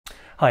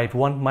Hi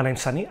everyone, my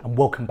name's Sany and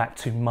welcome back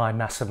to my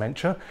maths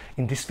adventure.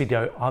 In this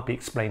video I'll be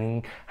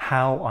explaining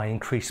how I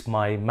increase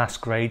my maths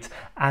grades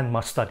and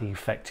my study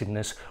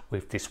effectiveness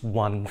with this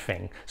one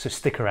thing, so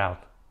stick around.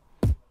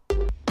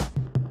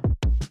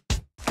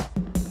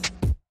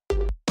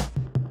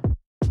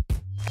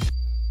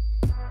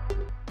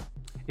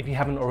 If you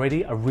haven't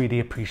already, I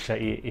really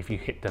appreciate it if you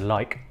hit the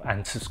like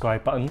and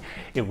subscribe button.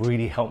 It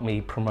really helped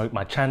me promote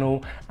my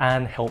channel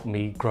and help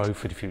me grow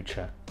for the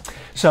future.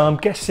 So I'm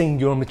guessing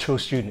you're a mature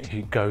student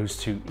who goes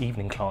to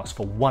evening class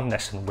for one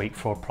lesson a week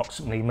for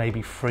approximately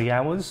maybe 3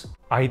 hours.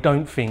 I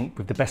don't think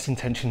with the best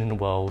intention in the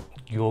world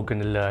you're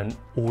going to learn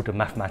all the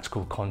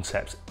mathematical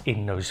concepts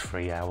in those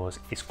 3 hours.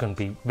 It's going to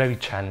be very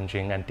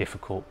challenging and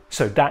difficult.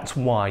 So that's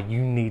why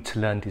you need to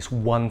learn this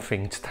one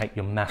thing to take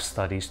your math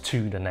studies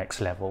to the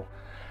next level.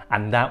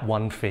 And that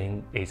one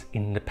thing is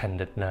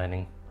independent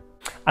learning.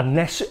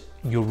 Unless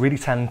you're really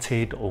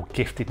talented or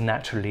gifted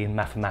naturally in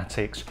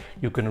mathematics,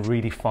 you're going to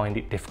really find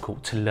it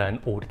difficult to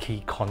learn all the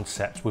key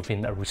concepts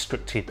within a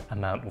restricted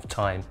amount of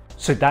time.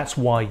 So that's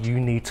why you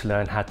need to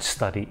learn how to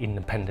study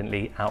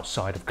independently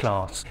outside of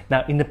class.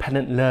 Now,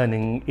 independent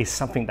learning is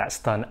something that's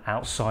done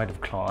outside of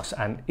class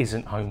and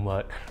isn't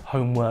homework.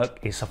 Homework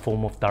is a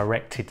form of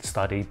directed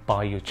study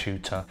by your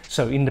tutor.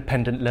 So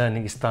independent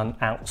learning is done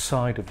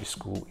outside of your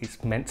school.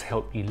 It's meant to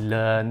help you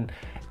learn,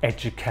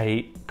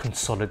 educate,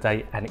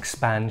 consolidate and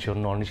expand your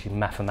knowledge in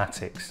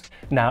mathematics.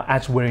 Now,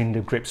 as we're in the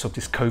grips of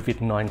this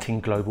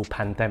COVID-19 global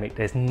pandemic,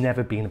 there's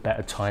never been a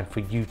better time for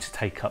you to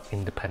take up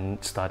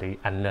independent study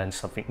and learn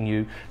something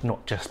new,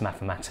 not just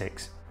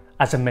mathematics.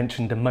 As I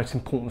mentioned, the most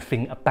important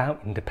thing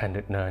about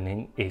independent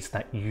learning is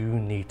that you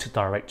need to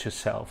direct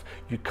yourself.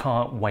 You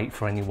can't wait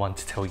for anyone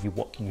to tell you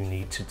what you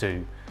need to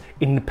do.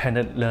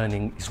 Independent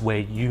learning is where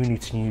you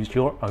need to use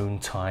your own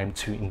time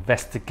to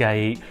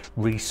investigate,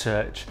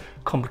 research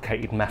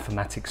complicated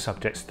mathematics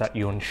subjects that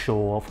you're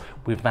unsure of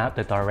without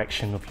the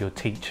direction of your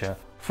teacher.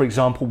 For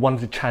example, one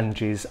of the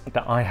challenges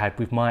that I had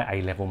with my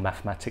A-level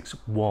mathematics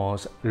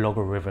was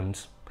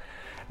logarithms.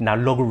 Now,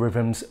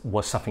 logarithms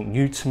was something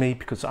new to me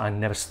because I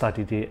never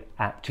studied it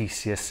at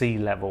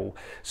GCSE level.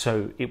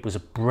 So it was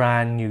a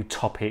brand new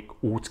topic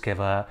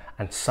altogether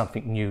and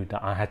something new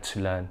that I had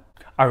to learn.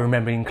 I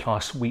remember in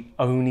class we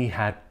only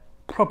had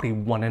probably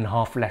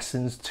 1.5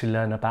 lessons to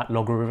learn about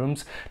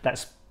logarithms.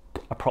 That's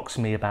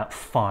approximately about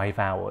 5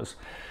 hours.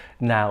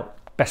 Now,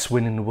 best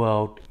win in the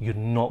world, you're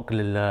not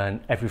going to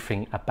learn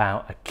everything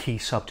about a key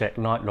subject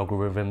like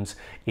logarithms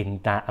in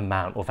that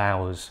amount of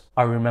hours.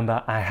 I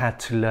remember I had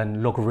to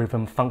learn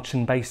logarithm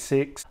function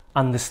basics,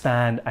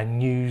 understand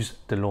and use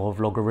the law of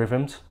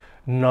logarithms,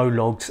 know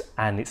logs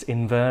and its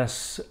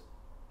inverse,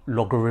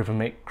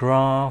 logarithmic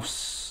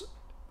graphs,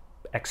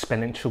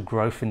 exponential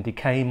growth and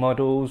decay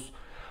models,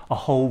 a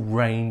whole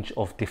range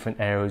of different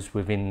areas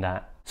within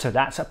that. So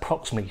that's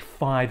approximately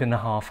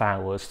 5.5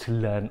 hours to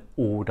learn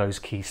all those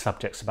key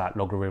subjects about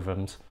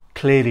logarithms.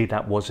 Clearly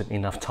that wasn't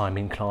enough time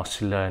in class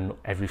to learn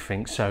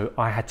everything, so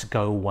I had to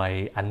go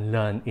away and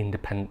learn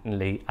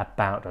independently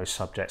about those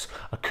subjects.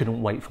 I couldn't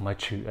wait for my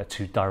tutor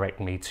to direct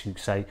me to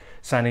say,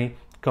 Sany,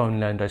 go and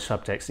learn those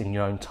subjects in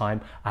your own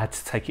time. I had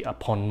to take it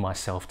upon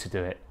myself to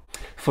do it.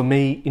 For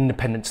me,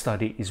 independent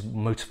study is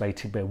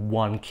motivated by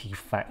one key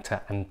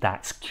factor, and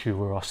that's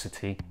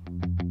curiosity.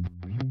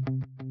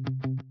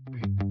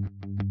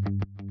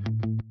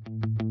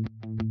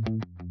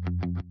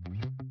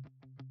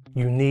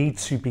 You need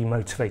to be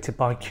motivated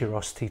by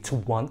curiosity to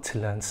want to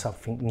learn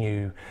something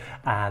new,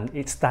 and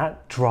it's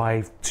that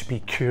drive to be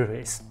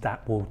curious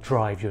that will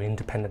drive your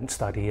independent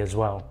study as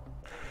well.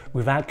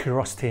 Without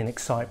curiosity and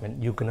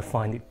excitement, you're going to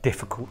find it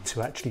difficult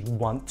to actually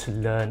want to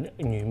learn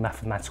new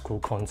mathematical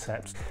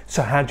concepts.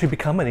 So how do you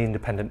become an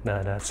independent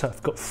learner? So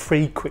I've got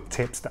 3 quick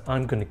tips that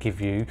I'm going to give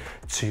you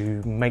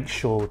to make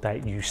sure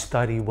that you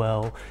study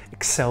well,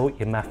 excel at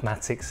your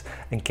mathematics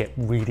and get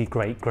really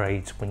great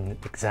grades when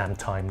exam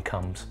time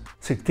comes.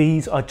 So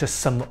these are just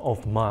some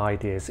of my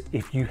ideas.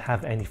 If you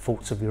have any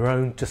thoughts of your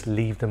own, just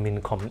leave them in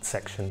the comment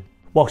section.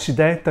 Whilst you're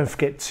there, don't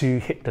forget to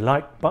hit the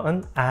like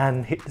button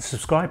and hit the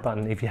subscribe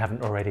button if you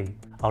haven't already.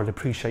 I'll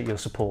appreciate your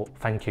support.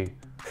 Thank you.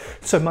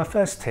 So my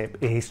first tip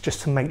is just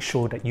to make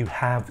sure that you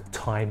have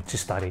time to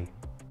study.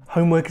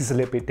 Homework is a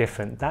little bit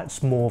different.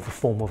 That's more of a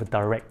form of a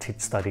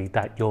directed study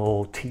that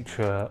your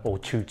teacher or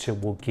tutor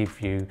will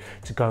give you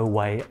to go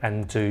away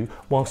and do.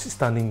 Whilst it's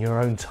done in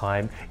your own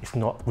time, it's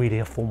not really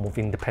a form of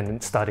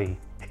independent study.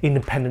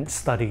 Independent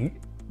study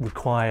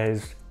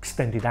requires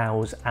extended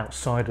hours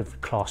outside of the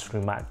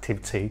classroom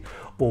activity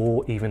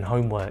or even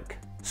homework.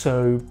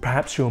 So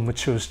perhaps you're a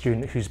mature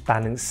student who's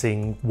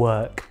balancing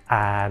work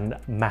and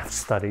math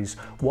studies.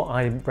 What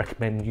I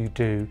recommend you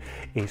do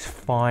is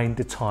find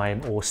the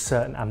time or a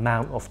certain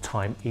amount of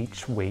time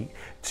each week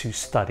to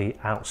study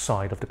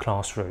outside of the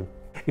classroom.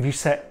 If you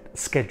set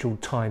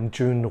scheduled time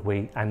during the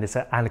week and there's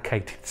an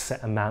allocated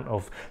set amount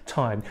of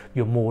time,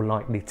 you're more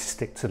likely to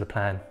stick to the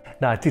plan.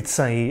 Now, I did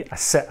say a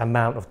set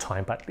amount of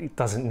time, but it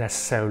doesn't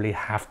necessarily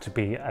have to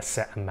be a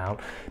set amount,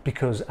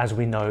 because as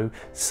we know,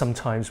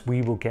 sometimes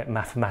we will get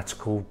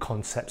mathematical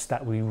concepts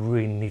that we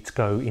really need to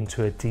go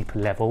into a deeper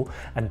level,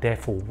 and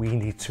therefore we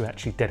need to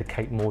actually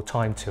dedicate more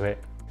time to it.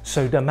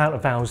 So the amount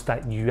of hours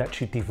that you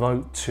actually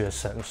devote to a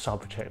certain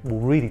subject will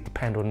really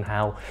depend on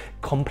how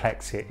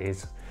complex it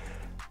is.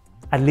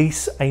 At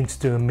least aim to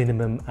do a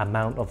minimum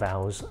amount of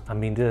hours. I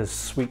mean, the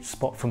sweet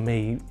spot for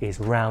me is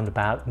around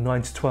about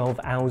 9 to 12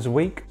 hours a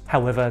week.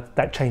 However,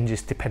 that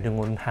changes depending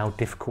on how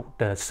difficult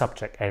the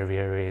subject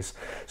area is.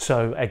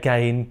 So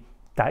again,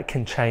 that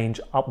can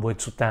change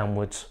upwards or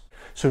downwards.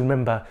 So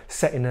remember,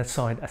 setting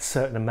aside a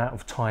certain amount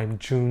of time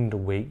during the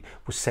week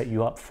will set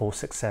you up for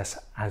success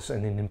as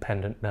an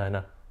independent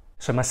learner.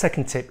 So my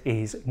second tip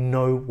is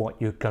know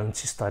what you're going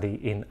to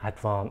study in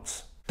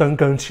advance. Don't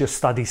go into your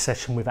study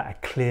session without a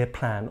clear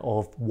plan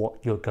of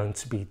what you're going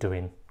to be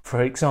doing.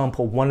 For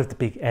example, one of the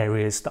big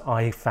areas that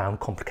I found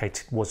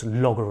complicated was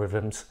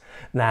logarithms.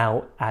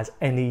 Now, as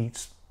any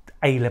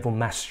A-level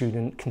maths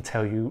student can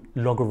tell you,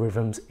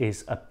 logarithms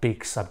is a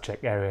big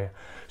subject area.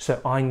 So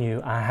I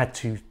knew I had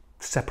to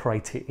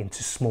separate it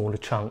into smaller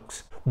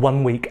chunks.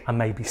 One week I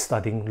may be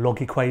studying log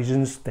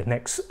equations, the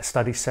next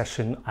study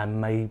session I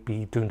may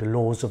be doing the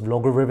laws of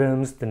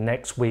logarithms, the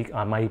next week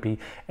I may be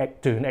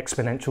doing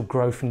exponential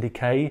growth and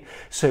decay.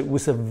 So it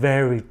was a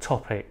varied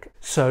topic.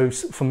 So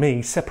for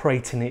me,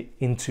 separating it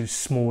into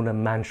smaller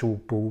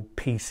manageable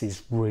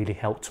pieces really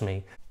helped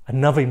me.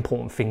 Another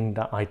important thing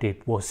that I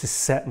did was to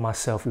set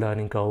myself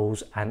learning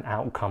goals and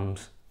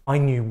outcomes. I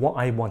knew what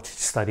I wanted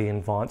to study in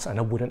advance, and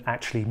I wouldn't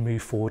actually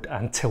move forward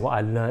until I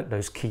learnt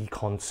those key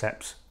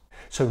concepts.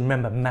 So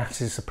remember, maths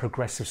is a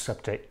progressive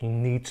subject. You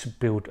need to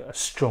build a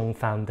strong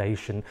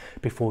foundation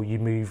before you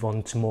move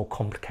on to more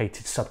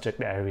complicated subject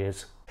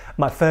areas.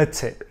 My third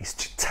tip is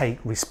to take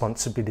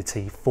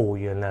responsibility for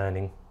your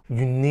learning.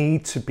 You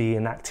need to be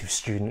an active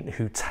student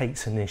who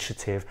takes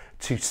initiative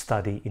to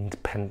study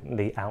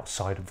independently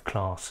outside of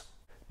class.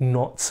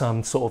 Not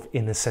some sort of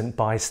innocent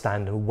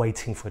bystander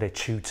waiting for their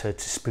tutor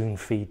to spoon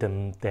feed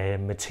them their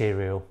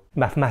material.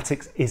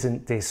 Mathematics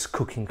isn't this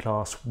cooking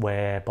class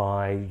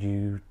whereby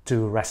you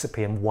do a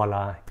recipe and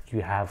voila,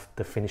 you have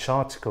the finished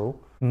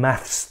article.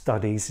 Math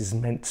studies is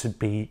meant to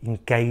be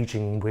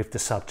engaging with the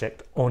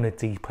subject on a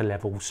deeper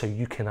level so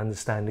you can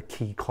understand the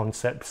key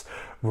concepts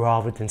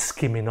rather than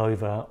skimming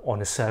over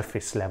on a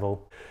surface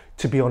level.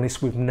 To be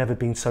honest, we've never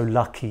been so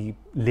lucky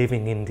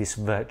living in this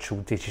virtual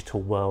digital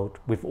world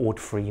with all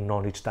the free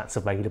knowledge that's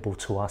available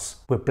to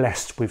us. We're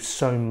blessed with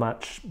so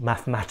much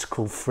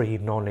mathematical free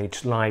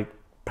knowledge, like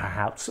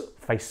perhaps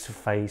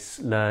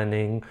face-to-face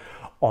learning,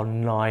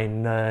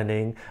 online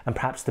learning, and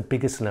perhaps the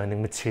biggest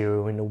learning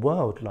material in the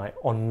world, like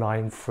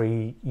online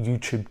free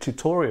YouTube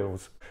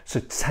tutorials.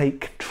 So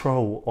take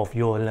control of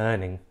your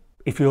learning.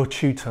 If your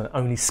tutor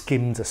only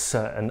skims a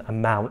certain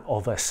amount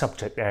of a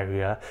subject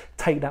area,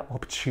 take that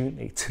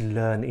opportunity to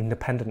learn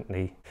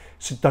independently.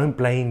 So don't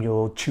blame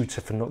your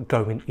tutor for not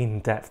going in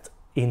depth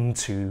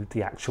into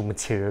the actual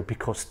material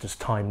because there's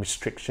time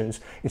restrictions.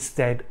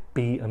 Instead,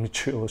 be a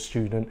mature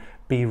student,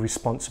 be a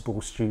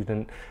responsible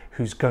student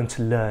who's going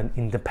to learn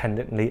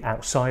independently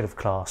outside of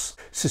class.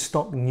 So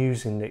stop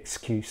using the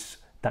excuse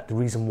that the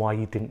reason why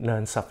you didn't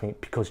learn something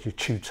because your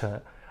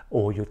tutor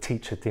or your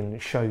teacher didn't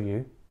show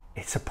you.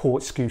 It's a poor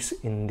excuse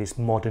in this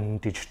modern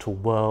digital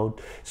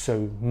world,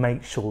 so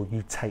make sure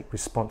you take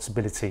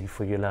responsibility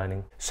for your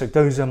learning. So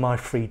those are my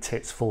 3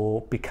 tips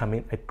for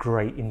becoming a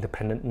great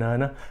independent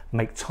learner.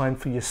 Make time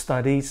for your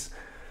studies,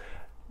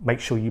 make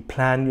sure you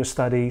plan your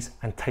studies,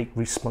 and take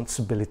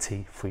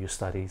responsibility for your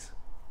studies.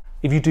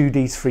 If you do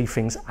these 3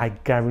 things, I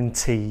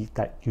guarantee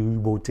that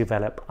you will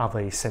develop other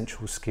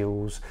essential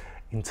skills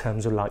in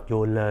terms of like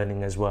your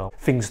learning as well.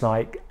 Things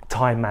like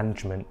time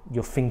management,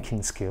 your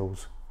thinking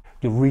skills,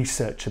 your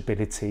research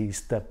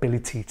abilities, the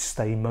ability to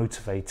stay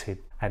motivated,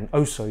 and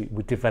also it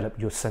would develop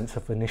your sense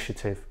of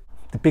initiative.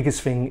 The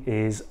biggest thing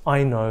is,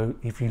 I know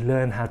if you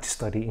learn how to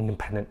study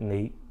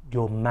independently,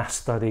 your math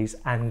studies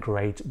and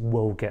grades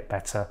will get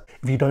better.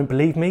 If you don't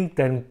believe me,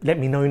 then let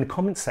me know in the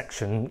comments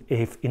section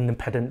if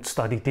independent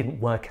study didn't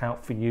work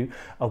out for you.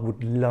 I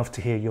would love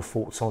to hear your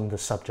thoughts on the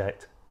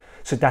subject.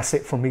 So that's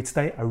it from me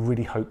today. I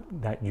really hope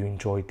that you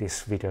enjoyed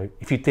this video.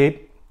 If you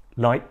did,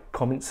 like,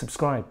 comment,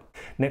 subscribe.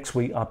 Next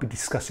week I'll be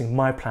discussing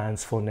my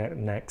plans for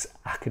next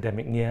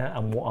academic year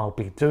and what I'll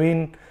be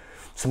doing.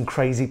 Some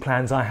crazy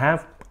plans I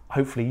have.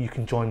 Hopefully you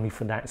can join me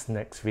for that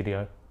next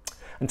video.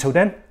 Until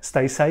then,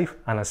 stay safe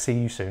and I'll see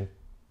you soon.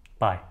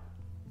 Bye.